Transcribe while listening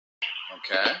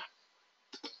Okay?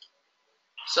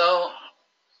 So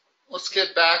let's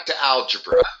get back to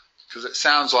algebra, because it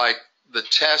sounds like the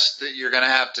test that you're going to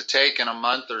have to take in a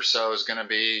month or so is going to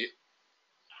be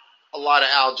a lot of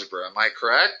algebra. Am I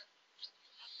correct?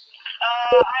 I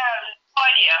have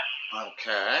no idea.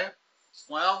 Okay.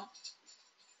 Well,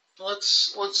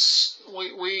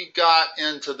 we got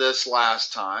into this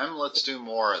last time. Let's do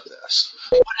more of this.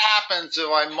 What happens if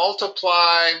I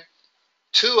multiply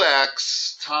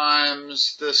 2x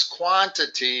times this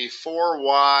quantity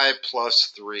 4y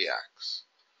plus 3x?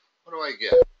 What do I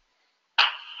get?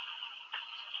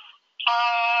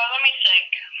 Let me think.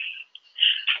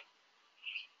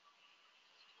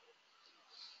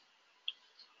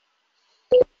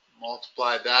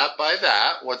 Multiply that by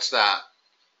that. What's that?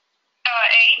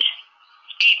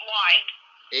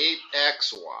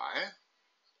 8xy.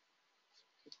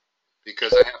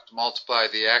 Because I have to multiply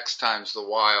the x times the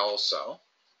y also.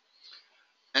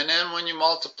 And then when you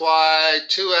multiply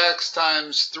 2x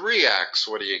times 3x,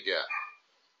 what do you get?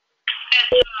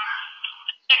 It's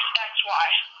 6xy.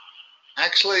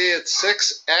 Actually, it's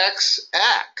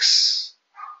 6xx,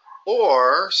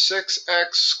 or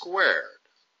 6x squared.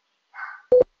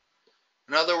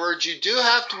 In other words, you do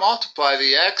have to multiply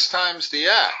the x times the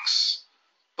x,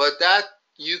 but that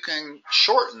you can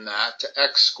shorten that to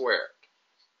x squared.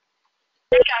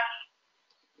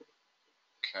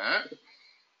 Okay.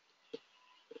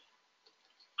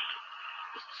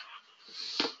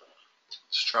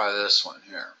 Let's try this one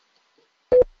here.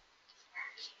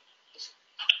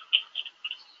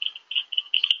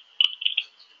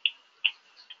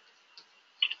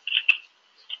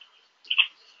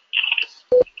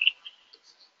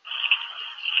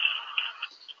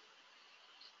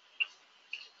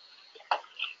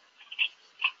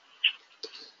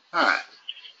 All right.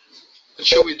 What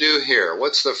should we do here?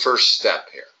 What's the first step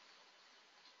here?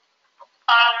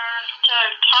 To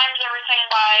times everything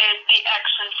by the x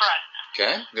in front.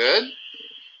 Okay, good.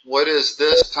 What is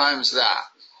this times that?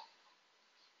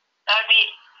 That would be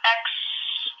x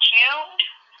cubed.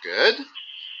 Good.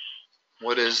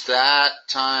 What is that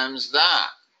times that?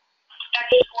 X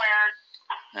squared.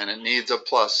 And it needs a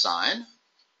plus sign.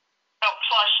 Oh,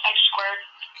 plus x squared.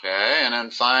 Okay, and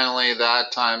then finally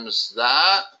that times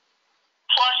that.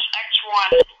 Plus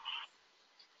x1.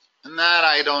 And that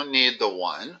I don't need the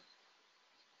 1.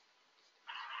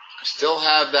 I still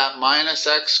have that minus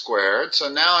x squared, so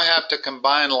now I have to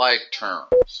combine like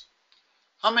terms.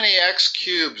 How many x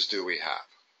cubes do we have?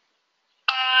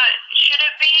 Should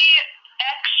it be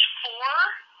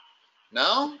x4?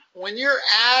 No? When you're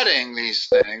adding these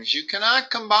things, you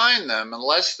cannot combine them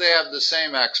unless they have the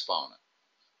same exponent.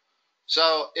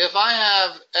 So if I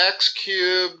have x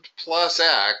cubed plus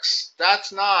x,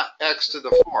 that's not x to the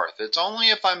 4th. It's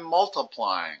only if I'm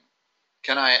multiplying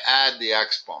can I add the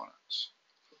exponents.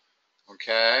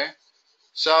 Okay?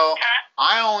 So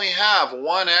I only have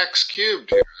 1x cubed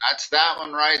here. That's that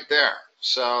one right there.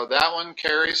 So that one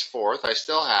carries 4th. I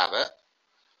still have it.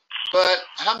 But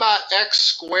how about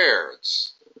x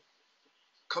squareds?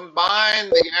 Combine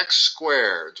the x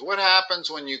squareds. What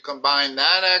happens when you combine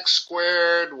that x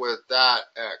squared with that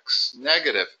x,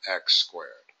 negative x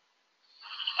squared?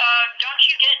 Don't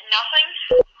you get nothing?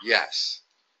 Yes.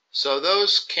 So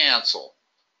those cancel.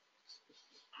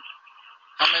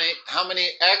 How many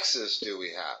x's do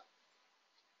we have?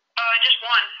 Just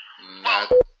one.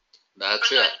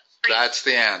 That's it. That's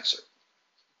the answer.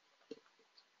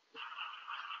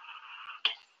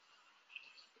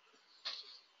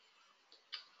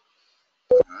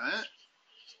 All right.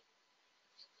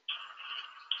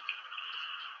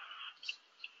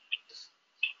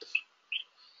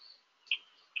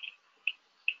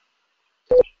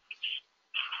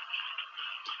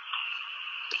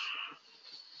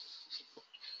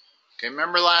 Okay,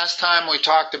 remember last time we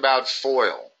talked about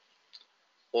FOIL,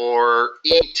 or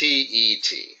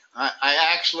ETET.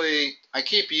 I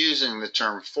keep using the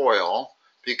term FOIL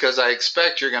because I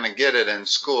expect you're going to get it in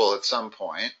school at some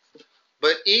point.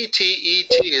 But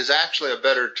ETET is actually a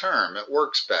better term. It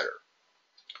works better.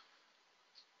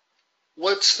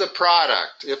 What's the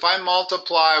product? If I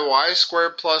multiply y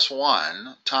squared plus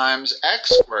 1 times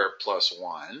x squared plus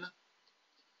 1,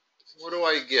 what do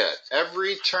I get?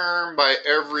 Every term by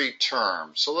every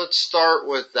term. So let's start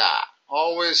with that.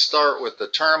 Always start with the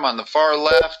term on the far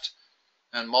left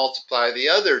and multiply the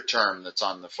other term that's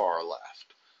on the far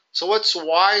left. So what's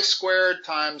y squared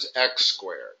times x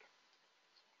squared?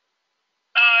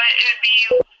 It would be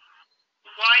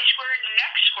y squared and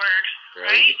x squared,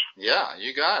 right? Yeah,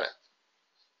 you got it.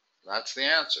 That's the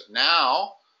answer.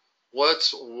 Now,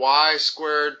 what's y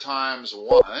squared times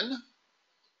 1?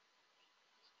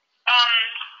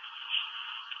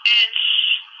 it's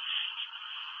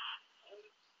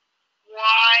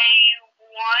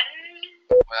y1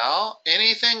 Well,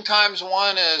 anything times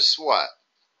 1 is what?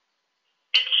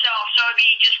 itself, so it'd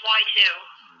be just y2.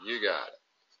 You got it.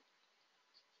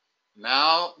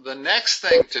 Now, the next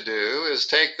thing to do is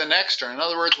take the next term. In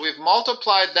other words, we've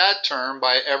multiplied that term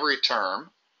by every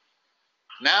term.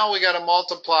 Now we got to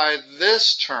multiply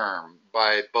this term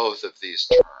by both of these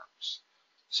terms.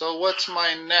 So what's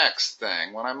my next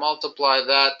thing when I multiply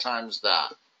that times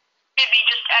that? It'd be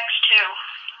just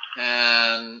x2.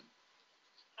 And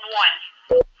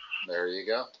 1. there you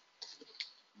go.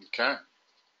 Okay.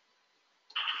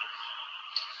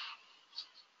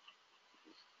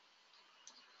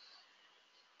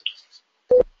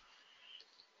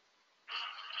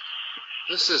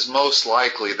 This is most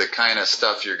likely the kind of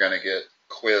stuff you're going to get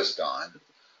quizzed on.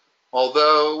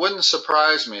 Although it wouldn't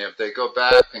surprise me if they go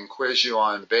back and quiz you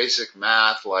on basic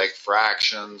math like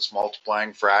fractions,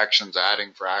 multiplying fractions,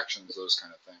 adding fractions, those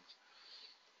kind of things.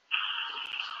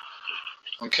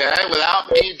 Okay, without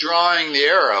me drawing the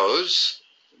arrows.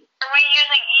 Are we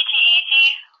using ET?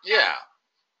 Yeah.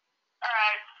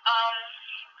 Alright,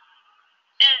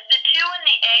 is the 2 and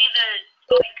the A,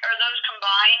 are those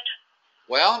combined?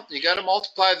 Well, you got to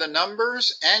multiply the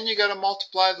numbers and you got to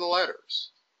multiply the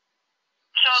letters.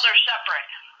 So they're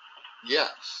separate?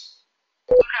 Yes.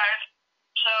 Okay,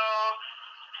 so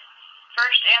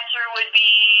first answer would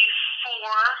be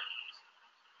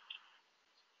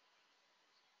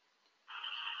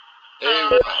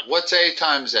 4. What's A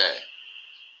times A?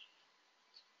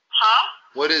 Huh?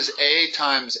 What is A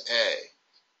times A?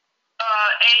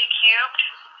 A cubed.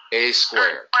 A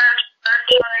squared.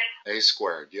 Sorry. A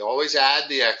squared. You always add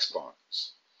the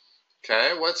exponents.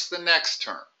 Okay, what's the next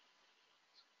term?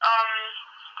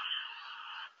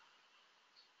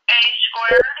 A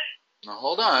squared. Now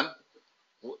hold on.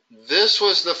 This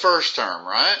was the first term,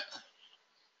 right?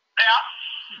 Yeah.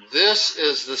 This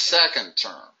is the second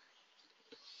term.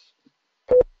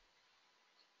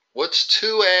 What's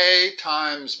 2A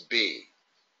times B?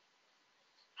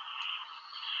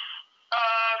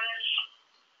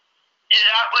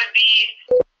 That would be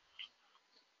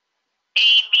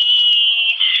AB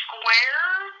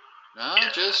squared? No,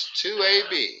 just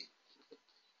 2AB.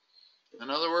 In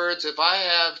other words, if I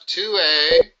have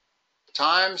 2A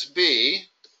times B,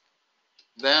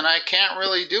 then I can't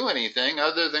really do anything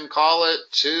other than call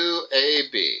it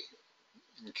 2AB.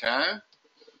 Okay?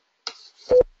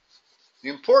 The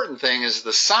important thing is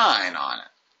the sign on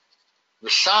it. The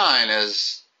sign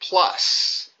is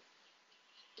plus.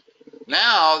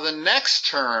 Now, the next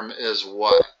term is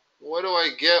what? What do I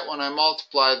get when I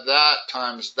multiply that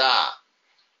times that?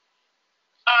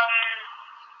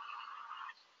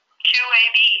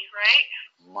 2AB, right?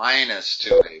 Minus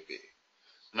 2AB.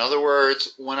 In other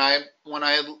words, when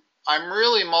I'm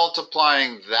really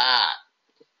multiplying that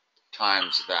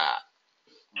times that.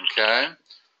 Okay?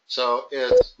 So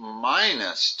it's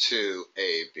minus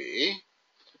 2AB.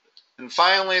 And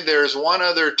finally, there's one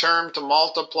other term to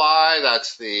multiply.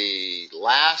 That's the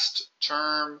last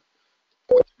term,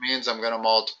 which means I'm going to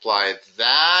multiply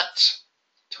that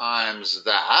times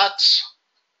that.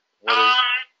 Would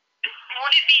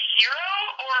it be 0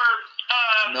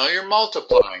 or? No, you're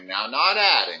multiplying now, not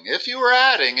adding. If you were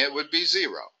adding, it would be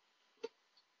 0.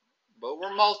 But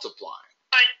we're multiplying.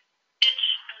 But it's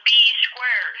B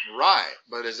squared. Right,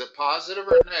 but is it positive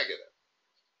or negative?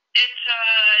 It's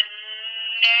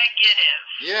negative.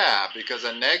 Yeah, because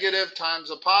a negative times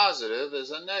a positive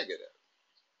is a negative.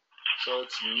 So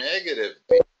it's negative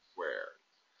B squared.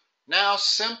 Now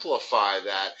simplify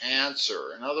that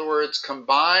answer. In other words,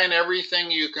 combine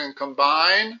everything you can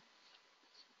combine.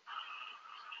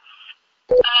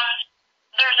 There's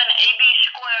an AB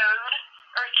squared,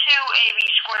 or 2AB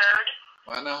squared.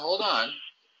 Well, now hold on.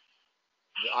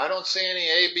 I don't see any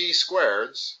AB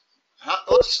squareds.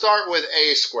 Let's start with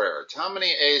A squareds. How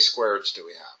many A squareds do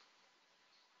we have?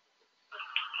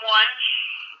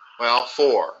 1. Well,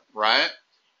 4, right?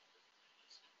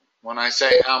 When I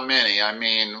say how many, I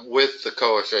mean with the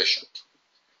coefficient.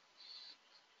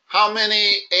 How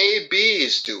many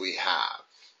ABs do we have?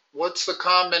 What's the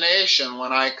combination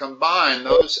when I combine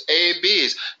those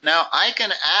ABs? Now, I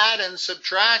can add and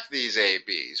subtract these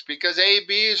ABs because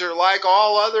ABs are like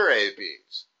all other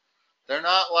ABs. They're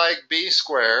not like B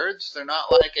squareds. They're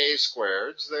not like A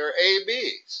squareds. They're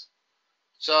ABs.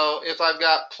 So if I've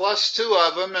got plus 2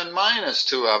 of them and minus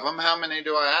 2 of them, how many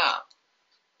do I have?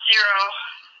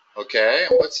 0. Okay,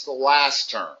 and what's the last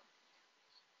term?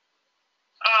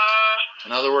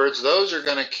 In other words, those are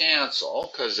going to cancel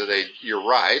because you're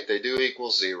right, they do equal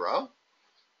 0.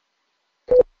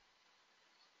 Minus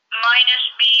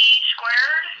B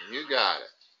squared? You got it.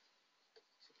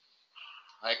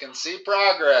 I can see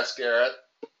progress, Garrett.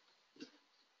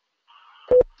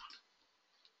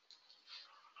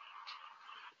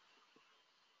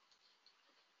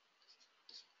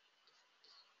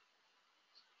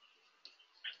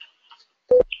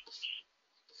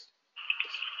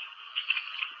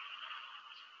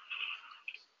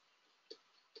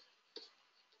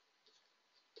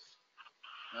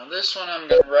 Now this one I'm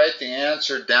going to write the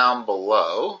answer down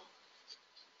below.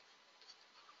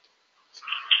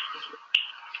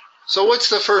 So what's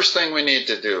the first thing we need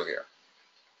to do here?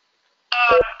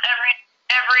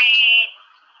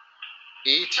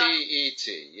 ET,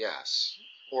 yes,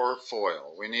 or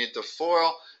FOIL. We need the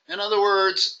FOIL. In other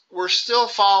words, we're still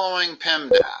following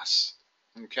PEMDAS.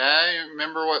 Okay,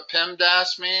 remember what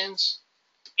PEMDAS means?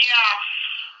 Yeah.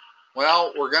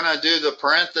 Well, we're going to do the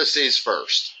parentheses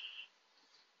first.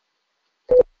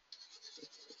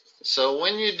 So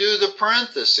when you do the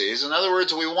parentheses, in other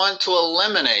words, we want to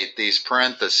eliminate these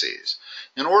parentheses.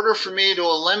 In order for me to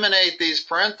eliminate these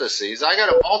parentheses, I got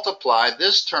to multiply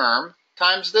this term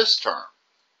times this term.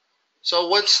 So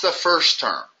what's the first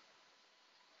term?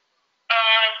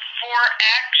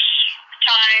 4x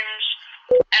times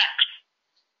x.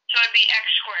 So it'd be x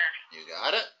squared. You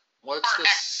got it. What's the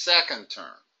second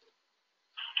term?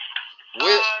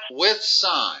 With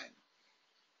sign.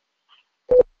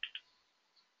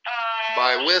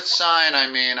 By with sign, I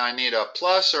mean I need a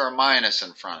plus or a minus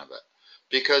in front of it.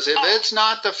 Because if it's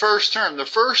not the first term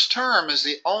is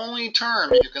the only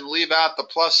term you can leave out the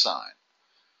plus sign.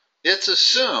 It's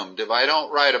assumed, if I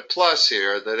don't write a plus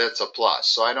here, that it's a plus,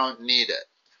 so I don't need it.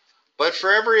 But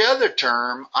for every other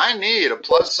term, I need a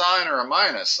plus sign or a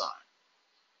minus sign.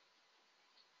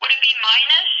 Would it be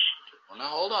minus? Well, now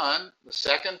hold on. The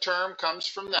second term comes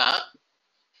from that.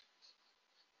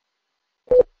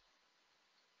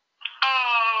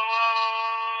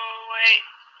 Wait.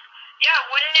 Yeah,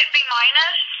 wouldn't it be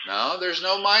minus? No, there's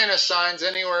no minus signs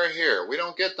anywhere here. We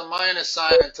don't get the minus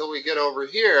sign until we get over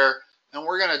here, and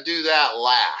we're going to do that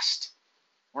last.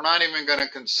 We're not even going to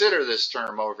consider this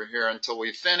term over here until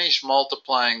we finish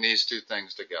multiplying these two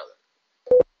things together.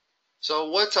 So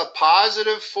what's a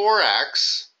positive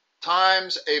 4x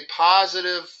times a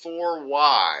positive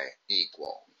 4y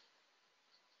equal?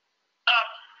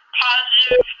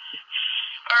 Positive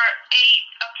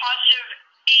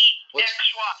 8xy. What's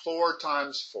 4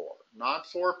 times 4? Not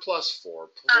 4 plus 4.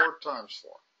 4 times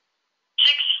 4.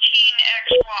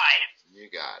 16xy. You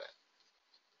got it.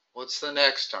 What's the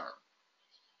next term?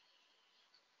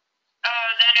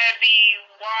 Then it would be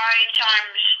y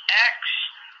times x.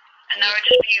 And that would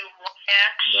just be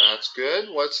yx. That's good.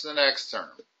 What's the next term?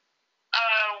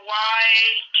 Y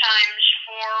times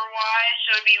 4y.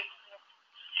 So it would be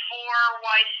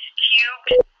 4y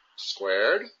cubed.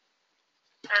 Squared.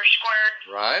 Or squared.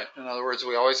 Right. In other words,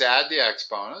 we always add the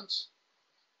exponents.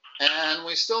 And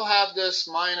we still have this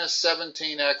minus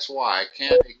 17xy.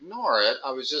 Can't ignore it.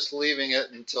 I was just leaving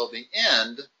it until the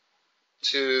end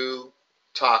to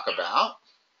talk about.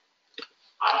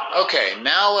 Okay,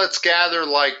 now let's gather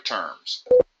like terms.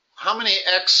 How many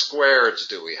x squareds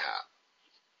do we have?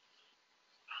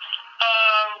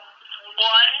 1.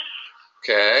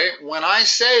 Okay, when I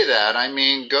say that, I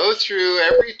mean go through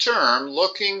every term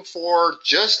looking for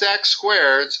just x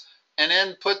squareds and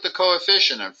then put the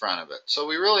coefficient in front of it. So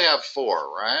we really have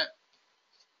 4, right?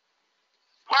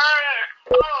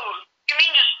 You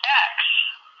mean just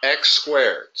x? X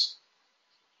squareds.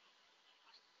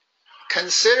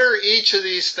 Consider each of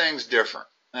these things different.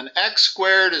 An x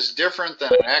squared is different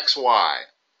than an xy.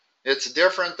 It's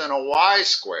different than a y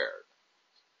squared.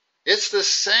 It's the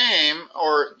same,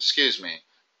 or excuse me,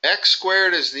 x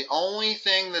squared is the only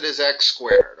thing that is x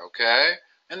squared, okay?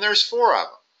 And there's 4 of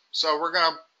them. So we're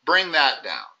going to bring that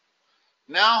down.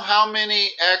 Now how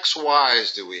many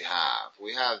xy's do we have?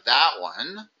 We have that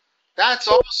one. That's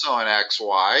also an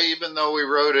xy, even though we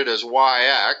wrote it as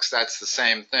yx. That's the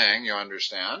same thing, you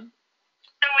understand?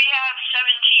 So we have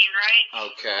 17, right?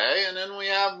 Okay, and then we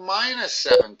have minus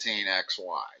 17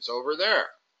 xy's over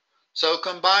there. So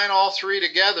combine all 3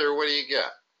 together, what do you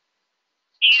get?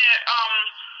 You get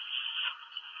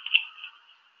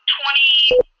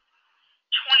 24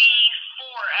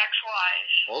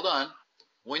 xy's. Hold on.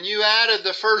 When you added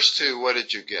the first 2, what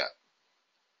did you get?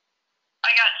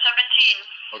 I got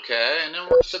 17. Okay, and then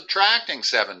we're subtracting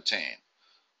 17.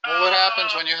 Well, what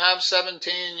happens when you have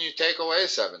 17, you take away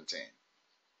 17?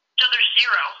 So there's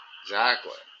 0.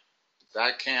 Exactly.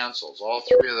 That cancels. All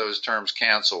 3 of those terms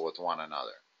cancel with one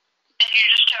another. And you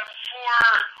just have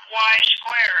 4y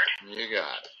squared. You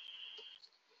got it.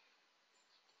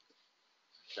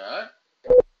 Okay.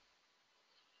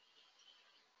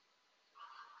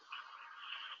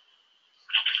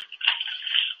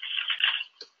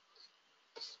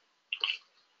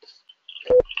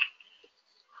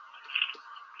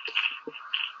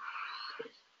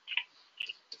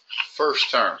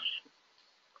 first term?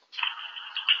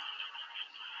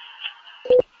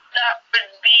 That would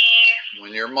be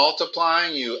When you're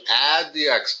multiplying, you add the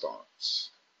exponents.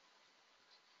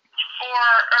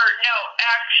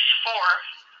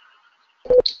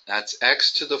 4. That's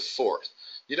x to the fourth.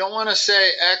 You don't want to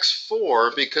say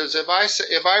x4 because if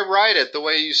I write it the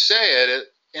way you say it,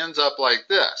 it ends up like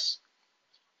this.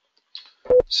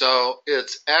 So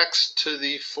it's x to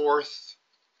the fourth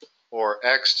or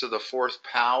x to the fourth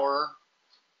power.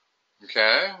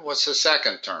 Okay, what's the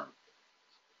second term?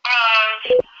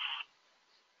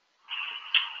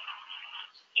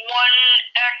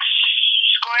 1x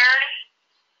squared.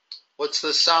 What's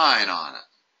the sign on it?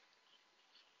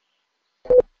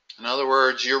 In other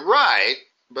words, you're right,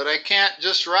 but I can't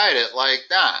just write it like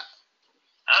that.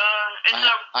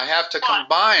 I have to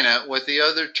combine it with the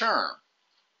other term.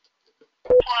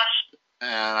 Plus.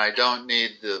 And I don't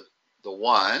need the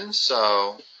 1,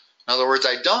 so in other words,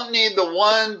 I don't need the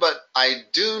 1, but I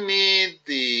do need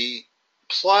the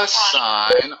plus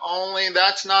sign, only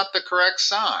that's not the correct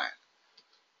sign.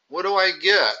 What do I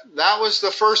get? That was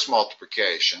the first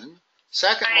multiplication.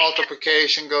 Second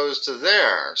multiplication goes to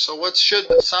there. So what should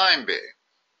the sign be?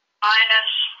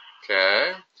 Minus.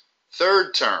 Okay.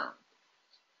 Third term.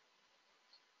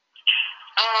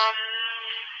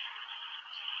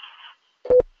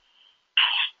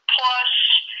 Plus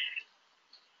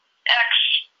x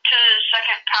to the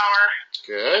second power.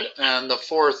 Good. And the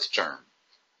fourth term.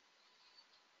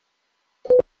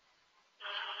 1?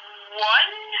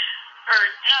 Or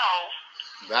no.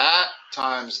 That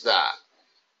times that.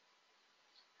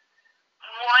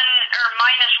 1 or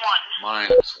minus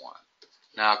 1. Minus 1.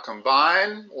 Now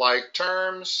combine like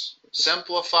terms,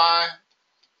 simplify.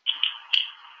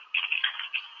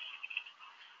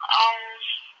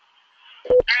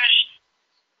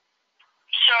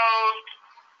 So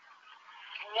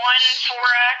 1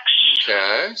 4x.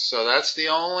 Okay, so that's the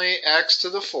only x to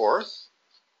the fourth.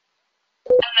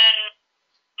 And then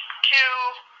 2,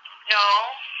 no,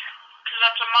 because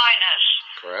that's a minus.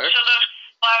 Correct. So those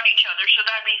cloud each other, so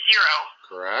that'd be 0.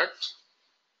 Correct.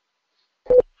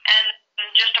 And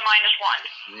just a minus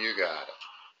 1. You got it.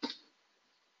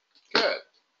 Good.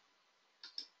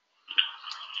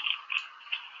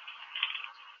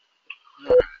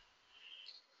 All right.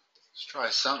 Let's try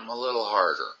something a little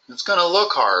harder. It's going to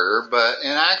look harder, but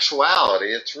in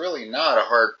actuality, it's really not a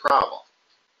hard problem.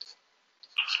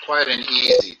 It's quite an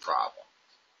easy problem.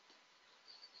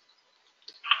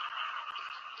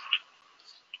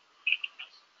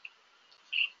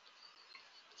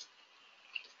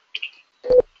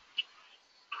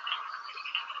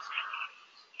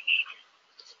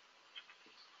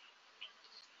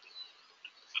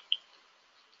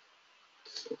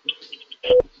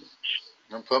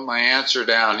 I'm going to put my answer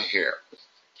down here.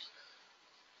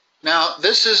 Now,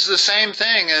 this is the same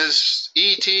thing as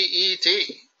ET.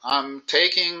 I'm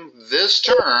taking this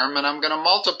term and I'm going to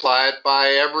multiply it by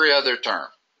every other term.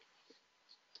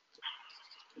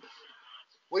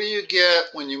 What do you get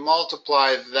when you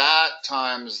multiply that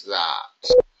times that?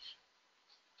 You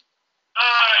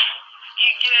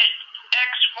get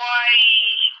xy,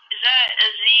 is that a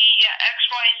z? Yeah,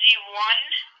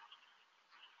 xyz1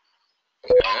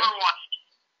 over 1.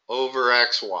 Over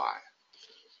xy.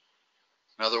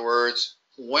 In other words,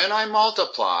 when I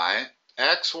multiply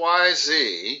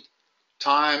xyz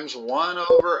times 1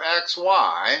 over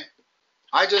xy,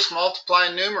 I just multiply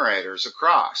numerators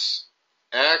across.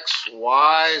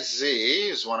 xyz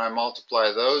is when I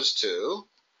multiply those two.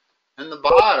 And the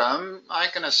bottom, I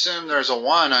can assume there's a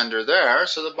 1 under there,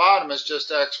 so the bottom is just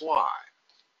xy.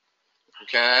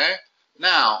 Okay?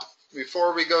 Now,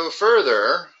 before we go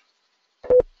further,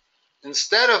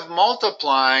 instead of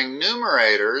multiplying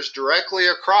numerators directly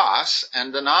across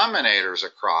and denominators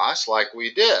across like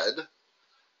we did,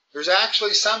 there's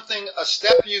actually a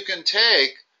step you can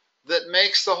take that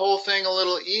makes the whole thing a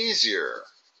little easier.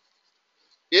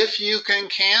 If you can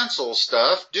cancel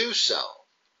stuff, do so.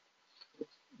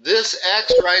 This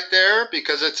x right there,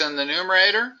 because it's in the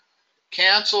numerator,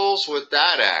 cancels with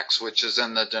that x, which is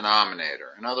in the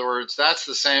denominator. In other words, that's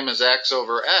the same as x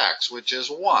over x, which is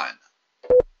 1.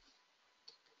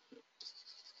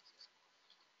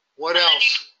 What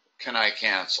else can I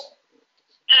cancel?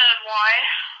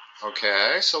 Y.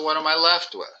 Okay, so what am I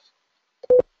left with?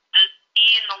 The z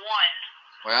and the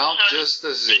 1. Well, So just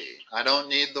the z. I don't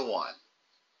need the 1.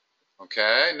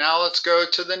 Okay, now let's go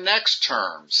to the next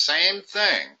term. Same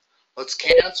thing. Let's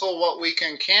cancel what we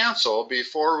can cancel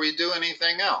before we do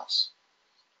anything else.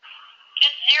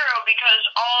 It's 0 because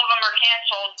all of them are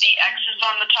canceled. The x is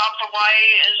on the top, the y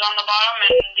is on the bottom,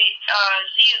 and the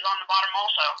z is on the bottom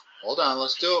also. Hold on,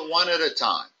 let's do it one at a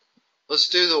time. Let's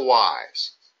do the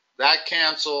y's. That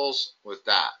cancels with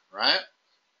that, right?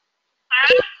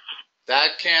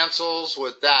 That cancels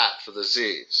with that for the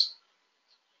z's.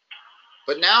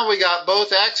 But now we got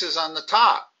both x's on the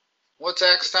top. What's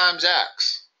x times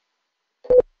x?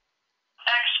 X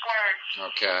squared.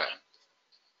 Okay.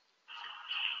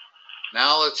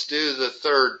 Now let's do the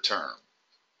third term.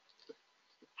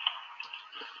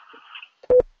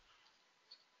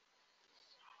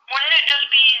 Wouldn't it just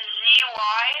be zy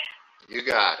You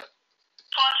got it.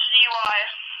 plus zy?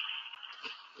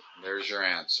 There's your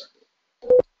answer.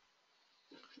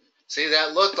 See,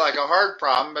 that looked like a hard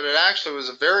problem, but it actually was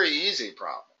a very easy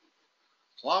problem.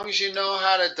 As long as you know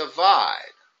how to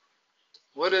divide.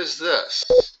 What is this?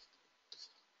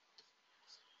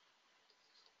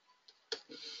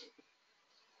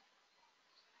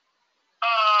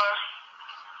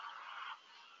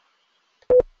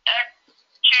 X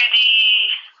to the...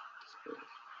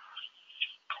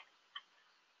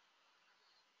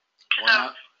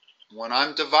 When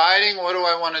I'm dividing, what do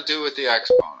I want to do with the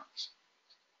exponents?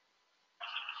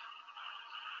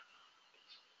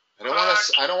 I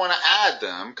don't want to add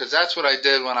them, because that's what I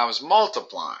did when I was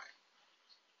multiplying.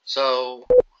 So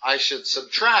I should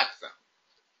subtract them.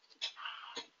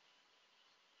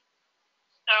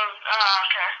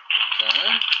 Okay.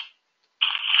 Okay?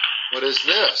 What is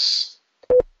this?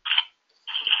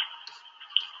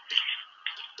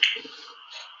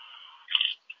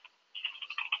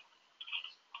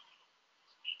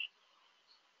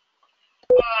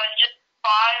 Just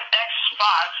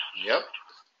 5x5. Yep.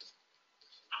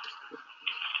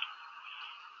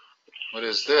 What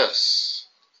is this?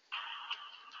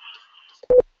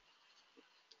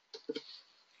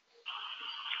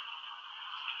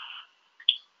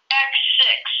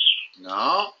 X6.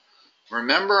 No.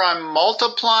 Remember, I'm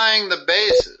multiplying the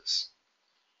bases.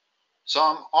 So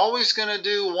I'm always going to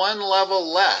do one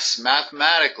level less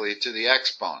mathematically to the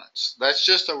exponents. That's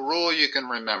just a rule you can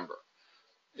remember.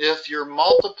 If you're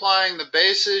multiplying the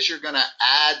bases, you're going to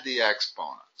add the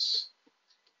exponents.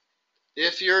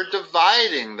 If you're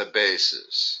dividing the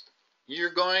bases,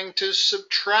 you're going to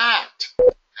subtract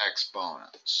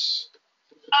exponents.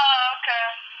 Oh, okay.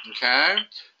 Okay?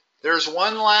 There's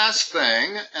one last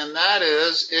thing, and that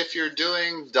is if you're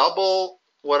doing double,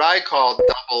 what I call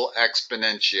double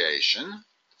exponentiation,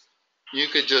 you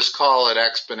could just call it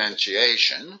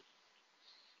exponentiation,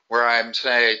 where I'm,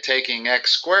 say, taking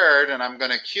x squared and I'm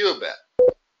going to cube it.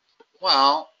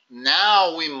 Well,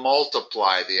 now we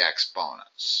multiply the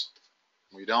exponents.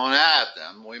 We don't add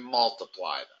them, we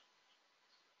multiply them.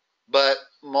 But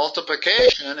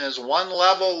multiplication is one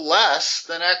level less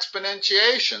than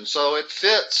exponentiation, so it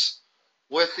fits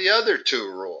with the other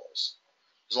two rules.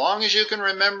 As long as you can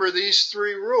remember these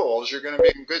three rules, you're going to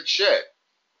be in good shape.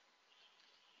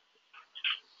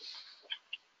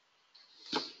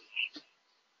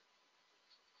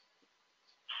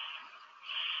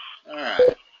 All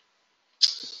right.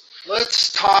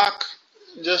 Let's talk,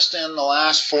 just in the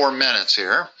last 4 minutes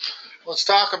here, let's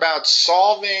talk about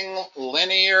solving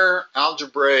linear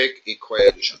algebraic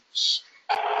equations,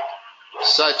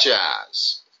 such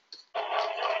as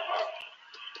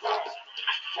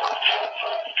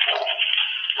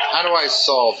how do I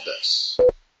solve this?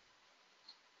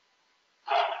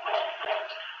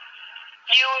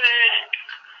 You would...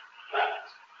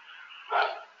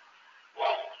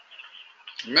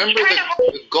 Remember,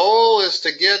 the goal is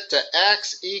to get to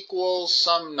x equals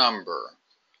some number.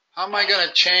 How am I going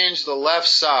to change the left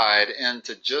side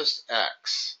into just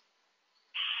x?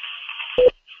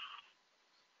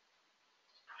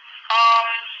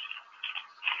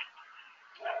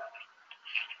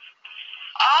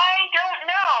 I don't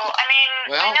know. I mean,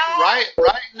 Well, I know...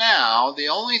 right now, the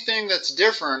only thing that's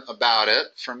different about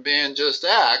it from being just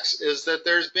x is that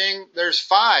there's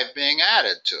 5 being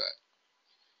added to it.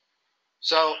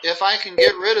 So if I can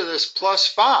get rid of this plus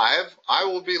 5, I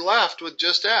will be left with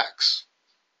just x.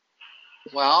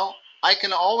 Well, I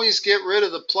can always get rid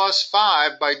of the plus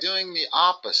 5 by doing the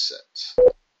opposite.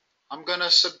 I'm going to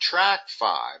subtract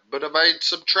 5. But if I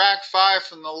subtract 5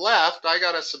 from the left, I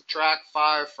got to subtract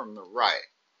 5 from the right.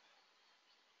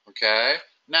 Okay?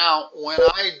 Now, when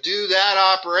I do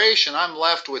that operation, I'm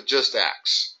left with just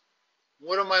x.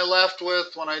 What am I left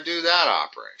with when I do that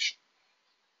operation?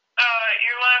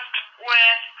 You're left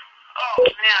with... Oh,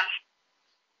 man.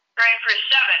 Going for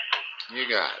 7. You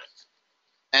got it.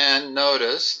 And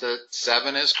notice that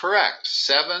 7 is correct.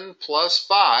 7 plus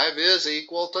 5 is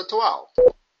equal to 12.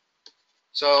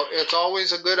 So it's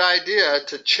always a good idea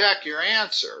to check your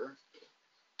answer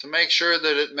to make sure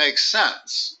that it makes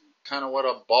sense. Kind of what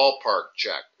a ballpark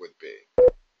check would be.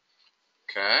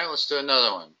 Okay, let's do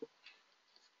another one.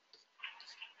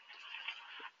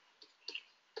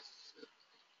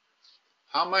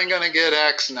 How am I going to get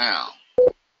x now?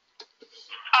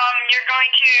 You're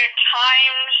going to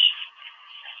times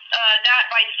that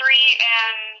by 3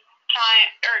 and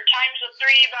times the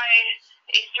 3 by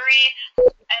a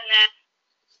 3, and then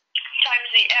times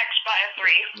the x by a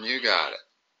 3. You got it.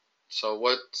 So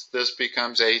this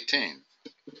becomes 18.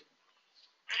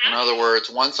 In other words,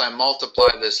 once I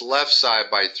multiply this left side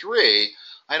by 3,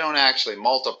 I don't actually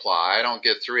multiply. I don't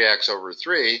get 3x over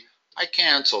 3. I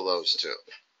cancel those two,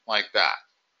 like that.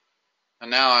 And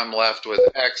now I'm left with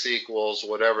x equals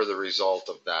whatever the result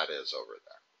of that is over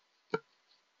there.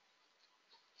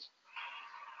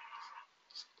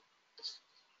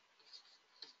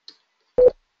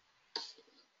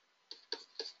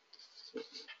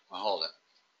 Well, hold it.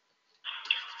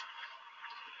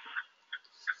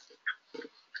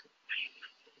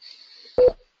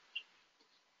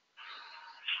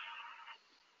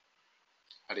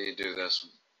 How do you do this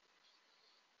one?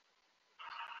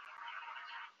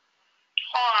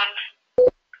 Hold on.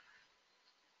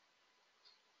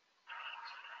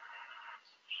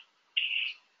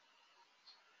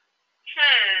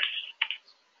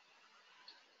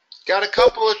 Got a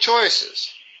couple of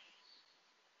choices.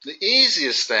 The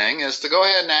easiest thing is to go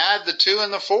ahead and add the 2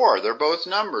 and the 4. They're both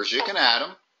numbers. You can add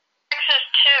them. X is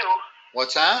 2.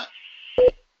 What's that?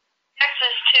 X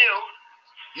is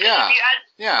 2.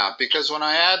 Yeah, because when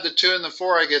I add the 2 and the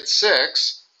 4, I get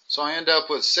 6. So I end up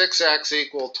with 6x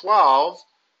equal 12.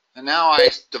 And now I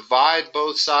divide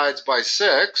both sides by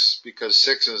 6, because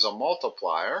 6 is a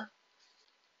multiplier.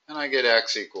 And I get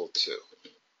x equal 2.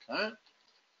 Okay?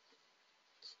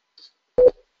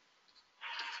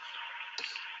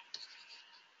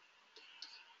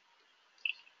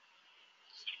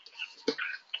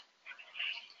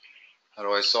 How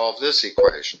do I solve this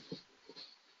equation?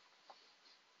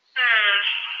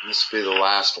 This will be the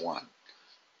last one.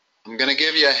 I'm going to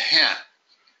give you a hint.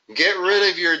 Get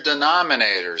rid of your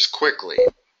denominators quickly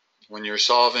when you're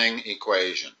solving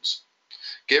equations.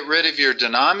 Get rid of your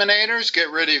denominators, get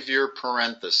rid of your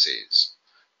parentheses.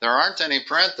 There aren't any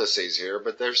parentheses here,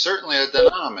 but there's certainly a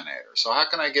denominator. So how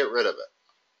can I get rid of it?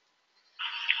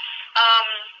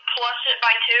 Plus it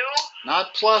by 2?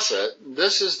 Not plus it.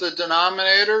 This is the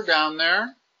denominator down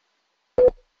there.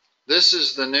 This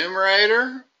is the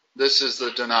numerator. This is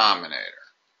the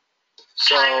denominator.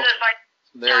 So Times it by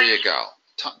there you go.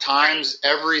 Times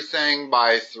everything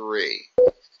by 3,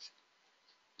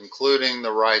 including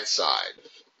the right side.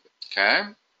 Okay?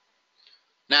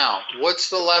 Now, what's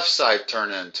the left side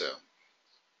turn into?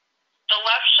 the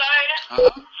left side.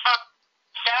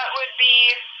 That would be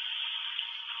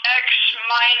x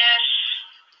minus,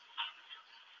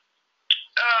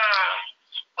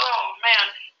 oh man.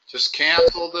 Just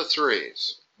cancel the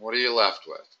 3's. What are you left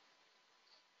with?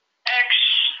 X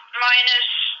minus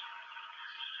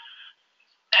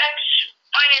 6.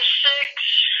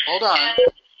 Hold on.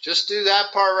 Just do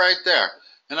that part right there.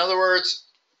 In other words,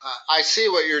 I see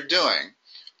what you're doing.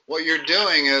 What you're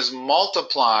doing is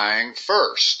multiplying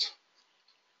first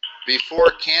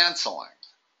before canceling.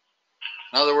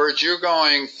 In other words, you're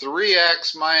going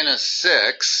 3x minus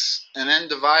 6 and then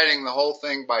dividing the whole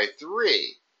thing by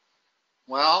 3.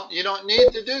 Well, you don't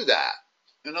need to do that.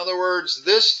 In other words,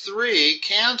 this 3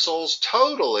 cancels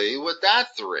totally with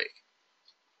that 3,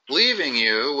 leaving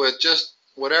you with just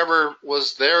whatever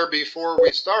was there before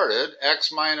we started,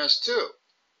 x minus 2.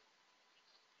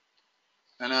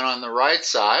 And then on the right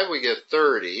side, we get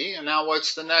 30. And now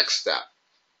what's the next step?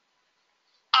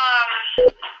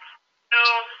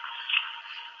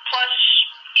 Plus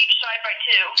each side by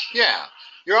 2. Yeah,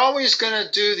 you're always going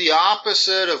to do the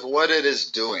opposite of what it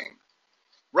is doing.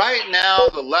 Right now,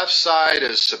 the left side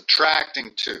is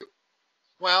subtracting 2.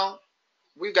 Well,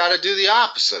 we've got to do the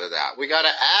opposite of that. We've got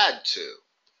to add 2.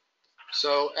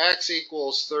 So x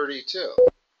equals 32.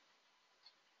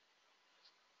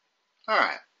 All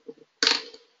right.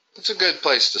 It's a good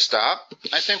place to stop.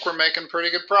 I think we're making pretty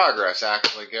good progress,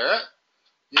 actually, Garrett.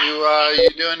 You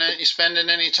spending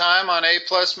any time on A+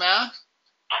 math?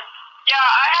 Yeah,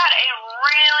 I had a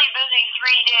really busy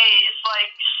 3 days,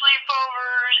 like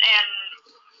sleepovers and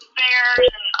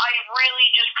fairs, and I really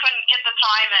just couldn't get the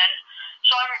time in.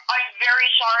 So I'm very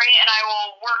sorry, and I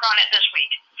will work on it this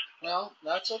week. Well,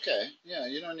 that's okay. Yeah,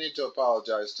 you don't need to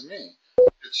apologize to me.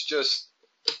 It's just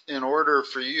in order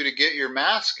for you to get your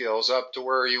math skills up to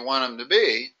where you want them to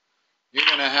be, you're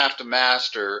going to have to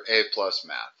master A+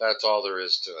 math. That's all there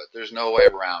is to it. There's no way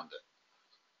around it.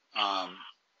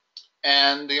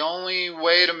 And the only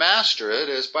way to master it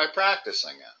is by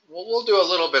practicing it. Well, we'll do a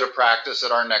little bit of practice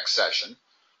at our next session,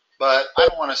 but I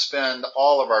don't want to spend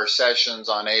all of our sessions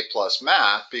on A+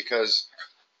 math because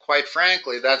quite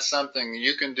frankly, that's something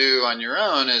you can do on your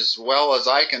own as well as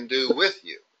I can do with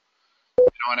you. You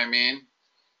know what I mean?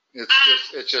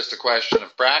 It's just a question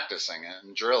of practicing it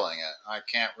and drilling it. I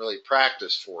can't really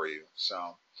practice for you,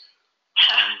 so.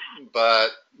 But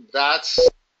that's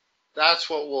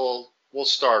what we'll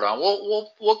start on.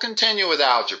 We'll continue with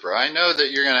algebra. I know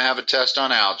that you're going to have a test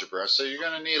on algebra, so you're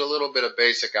going to need a little bit of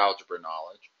basic algebra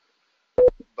knowledge.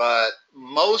 But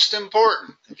most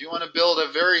important, if you want to build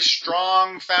a very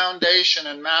strong foundation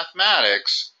in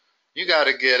mathematics, you got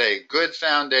to get a good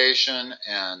foundation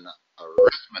in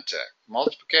arithmetic,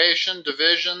 multiplication,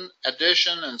 division,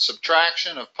 addition, and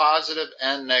subtraction of positive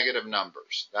and negative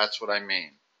numbers. That's what I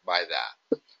mean by that.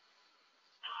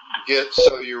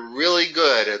 So you're really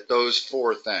good at those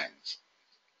 4 things.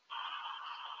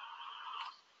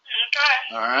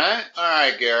 Okay. All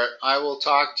right, Garrett. I will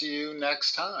talk to you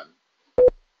next time.